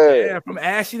 Yeah. From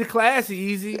ashy to classy,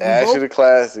 easy. Ashy to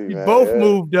classy. We man. both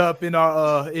moved up in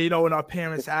our in our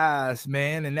parents' eyes,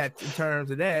 man, and that in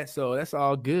terms of that. So that's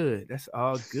all good. That's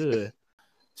all good.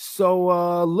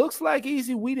 So looks like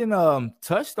Easy, we didn't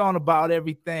touched on about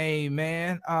everything,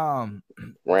 man.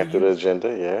 Ran through the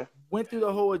agenda, yeah. Went through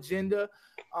the whole agenda.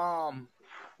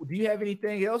 Do you have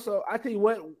anything else? So I tell you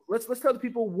what, let's tell the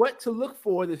people what to look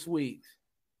for this week.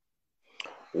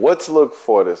 What to look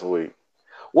for this week?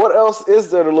 What else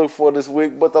is there to look for this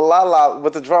week but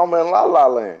the drama in La La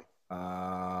Land?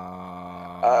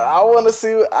 I want to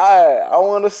see. I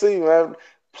want to see, man.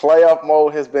 Playoff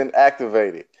mode has been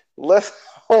activated.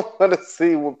 I want to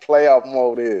see what playoff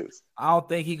mode is. I don't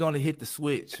think he's gonna hit the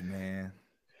switch, man.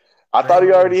 I thought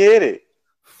he already hit it.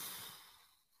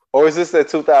 Or is this that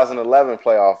 2011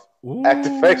 playoff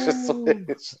activation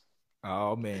switch?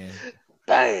 Oh man!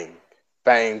 Bang,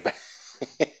 bang, bang.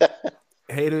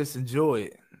 Haters, enjoy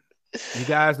it. You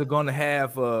guys are gonna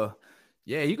have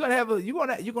you're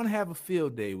gonna have a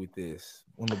field day with this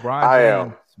when LeBron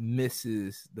James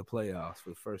misses the playoffs for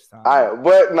the first time.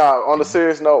 But on a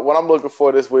serious note, what I'm looking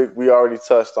for this week, we already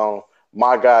touched on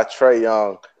my guy Trae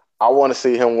Young. I want to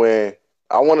see him win.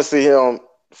 I want to see him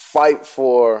fight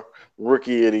for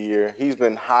Rookie of the Year. He's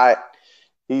been hot.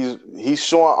 He's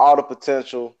showing all the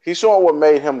potential. He's showing what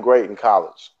made him great in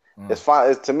college. It's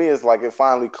fine. To me, it's like it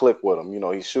finally clicked with him.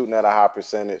 He's shooting at a high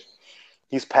percentage.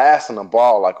 He's passing the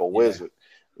ball like a wizard.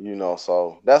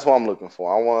 So that's what I'm looking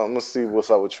for. I'm gonna see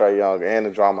what's up with Trae Young and the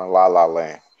drama in La La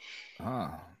Land.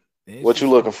 What you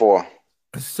looking for?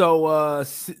 So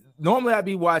normally I'd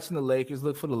be watching the Lakers,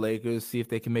 look for the Lakers, see if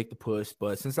they can make the push.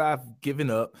 But since I've given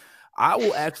up, I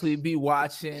will actually be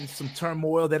watching some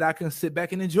turmoil that I can sit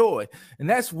back and enjoy. And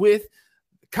that's with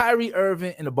Kyrie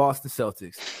Irving and the Boston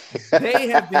Celtics. They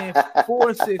have been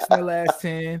 4-6 in their last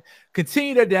 10,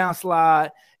 continue their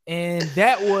downslide. And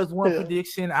that was one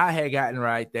prediction I had gotten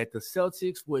right, that the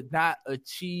Celtics would not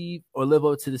achieve or live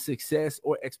up to the success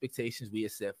or expectations we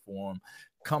had set for them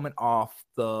coming off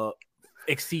the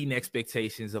exceeding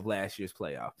expectations of last year's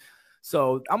playoff.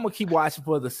 So I'm going to keep watching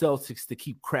for the Celtics to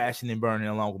keep crashing and burning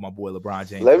along with my boy LeBron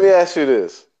James. Let me ask you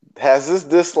this. Has this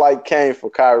dislike came for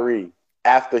Kyrie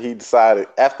after he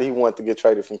wanted to get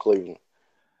traded from Cleveland?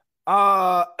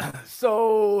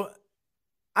 So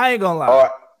I ain't going to lie.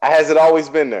 Or has it always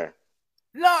been there?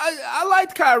 No, I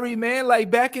liked Kyrie, man. Like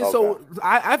back in, so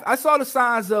I saw the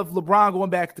signs of LeBron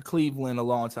going back to Cleveland a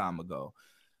long time ago.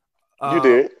 You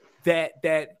did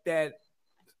that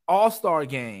All-Star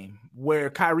game where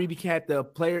Kyrie became the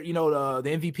player, the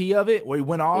MVP of it, where he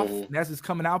went off. And that's his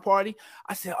coming out party.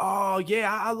 I said, oh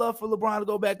yeah, I love for LeBron to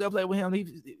go back there play with him.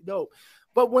 He's dope.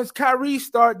 But once Kyrie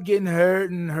started getting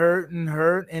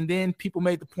hurt, and then people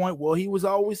made the point, well, he was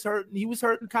always hurting. He was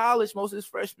hurt in college most of his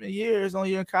freshman year, his only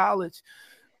year in college.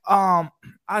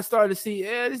 I started to see,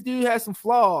 this dude has some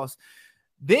flaws.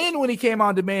 Then when he came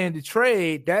on demand to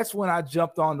trade, that's when I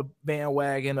jumped on the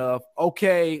bandwagon of,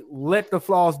 okay, let the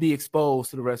flaws be exposed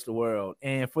to the rest of the world.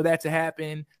 And for that to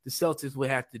happen, the Celtics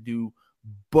would have to do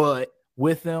but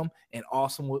with them and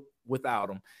awesome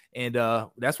without him. And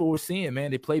that's what we're seeing,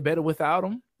 man. They play better without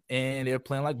him, and they're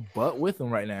playing like butt with him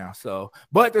right now. So,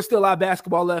 but there's still a lot of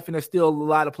basketball left, and there's still a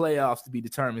lot of playoffs to be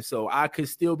determined. So I could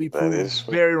still be proven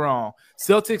very wrong.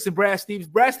 Celtics and Brad Stevens.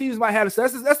 Brad Stevens might have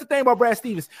that's the thing about Brad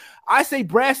Stevens. I say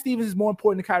Brad Stevens is more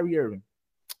important than Kyrie Irving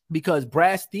because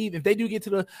Brad Stevens, if they do get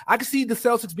to I can see the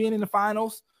Celtics being in the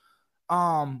finals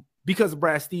because of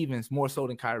Brad Stevens more so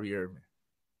than Kyrie Irving.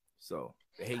 So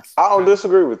I don't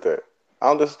disagree with that.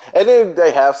 And then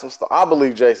they have some stuff. I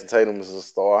believe Jason Tatum is a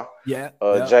star. Yeah.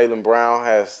 Jaylen Brown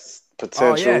has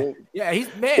potential. Yeah, he's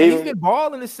been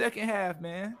balling in the second half,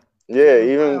 man. Yeah,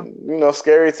 even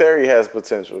Scary Terry has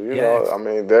potential. I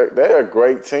mean, they're a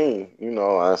great team.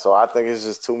 And so I think it's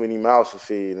just too many mouths to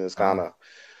feed, and it's kind of,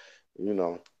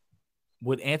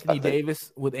 Would Anthony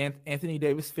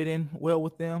Davis fit in well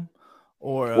with them?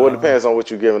 Or it depends on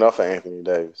what you're giving up for Anthony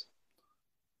Davis.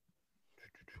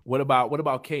 What about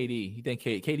KD? You think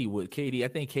KD would? KD, I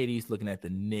think KD's looking at the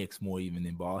Knicks more even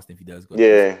than Boston if he does go.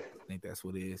 Yeah, I think that's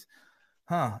what it is.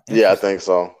 Huh? Yeah, I think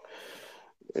so.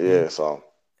 Yeah, so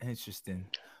interesting.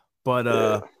 But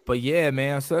yeah,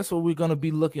 man. So that's what we're gonna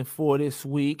be looking for this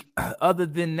week. Other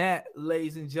than that,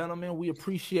 ladies and gentlemen, we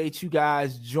appreciate you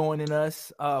guys joining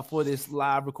us for this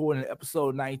live recording,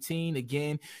 episode 19.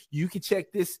 Again, you can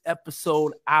check this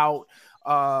episode out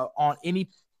on any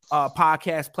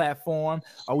podcast platform.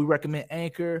 We recommend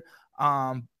Anchor,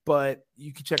 but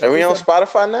you can check. Are we on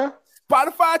Spotify now?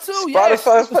 Spotify too.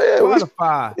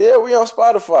 Spotify. Yeah, we on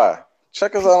Spotify.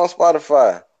 Check us out on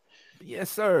Spotify. Yes,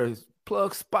 sir.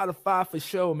 Plug Spotify for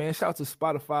sure, man. Shout out to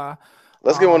Spotify.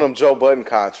 Let's get one of them Joe Budden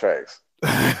contracts.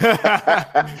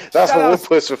 That's what we're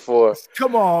pushing for.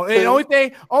 Come on. And only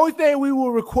thing we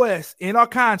will request in our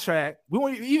contract, we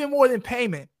want even more than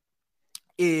payment,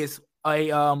 is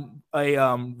a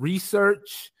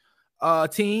research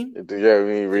team. Yeah,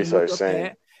 we need research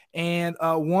team. And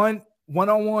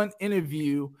one-on-one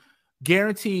interview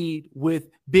guaranteed with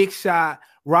Big Shot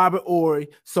Robert Horry,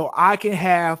 so I can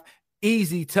have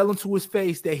Easy tell him to his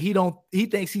face that he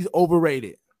thinks he's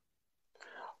overrated.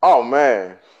 Oh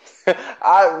man,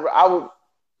 I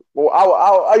would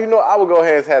go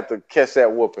ahead and have to catch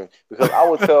that whooping, because I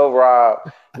would tell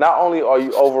Rob, not only are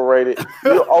you overrated,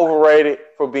 you're overrated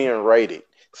for being rated.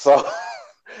 So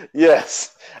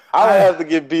yes, I would have to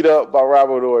get beat up by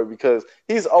Robert Horry because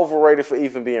he's overrated for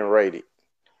even being rated.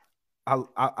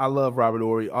 I love Robert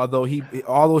Horry, although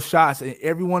all those shots and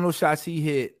every one of those shots he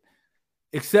hit,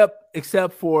 except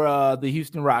for the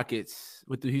Houston Rockets,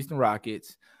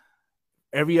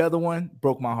 every other one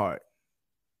broke my heart.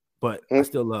 But I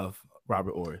still love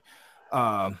Robert Horry.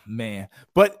 Man.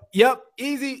 But yep,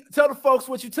 Easy. Tell the folks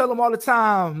what you tell them all the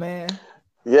time, man.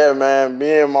 Yeah, man.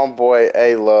 Me and my boy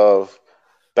A-Love,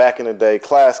 back in the day,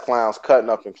 class clowns cutting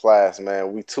up in class,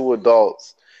 man. We two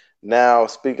adults now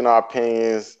speaking our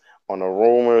opinions on the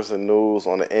rumors and news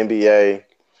on the NBA.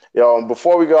 Yo,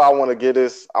 before we go, I want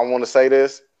to say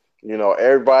this. You know,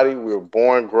 everybody, we were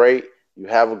born great. You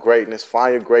have a greatness.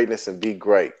 Find your greatness and be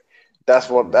great. That's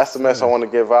the message I want to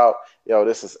give out. Yo,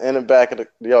 this is in the back of the.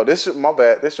 Yo, this is my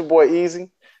bad. This your boy Easy.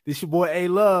 This your boy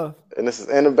A-Love. And this is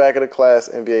in the back of the class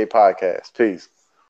NBA podcast. Peace.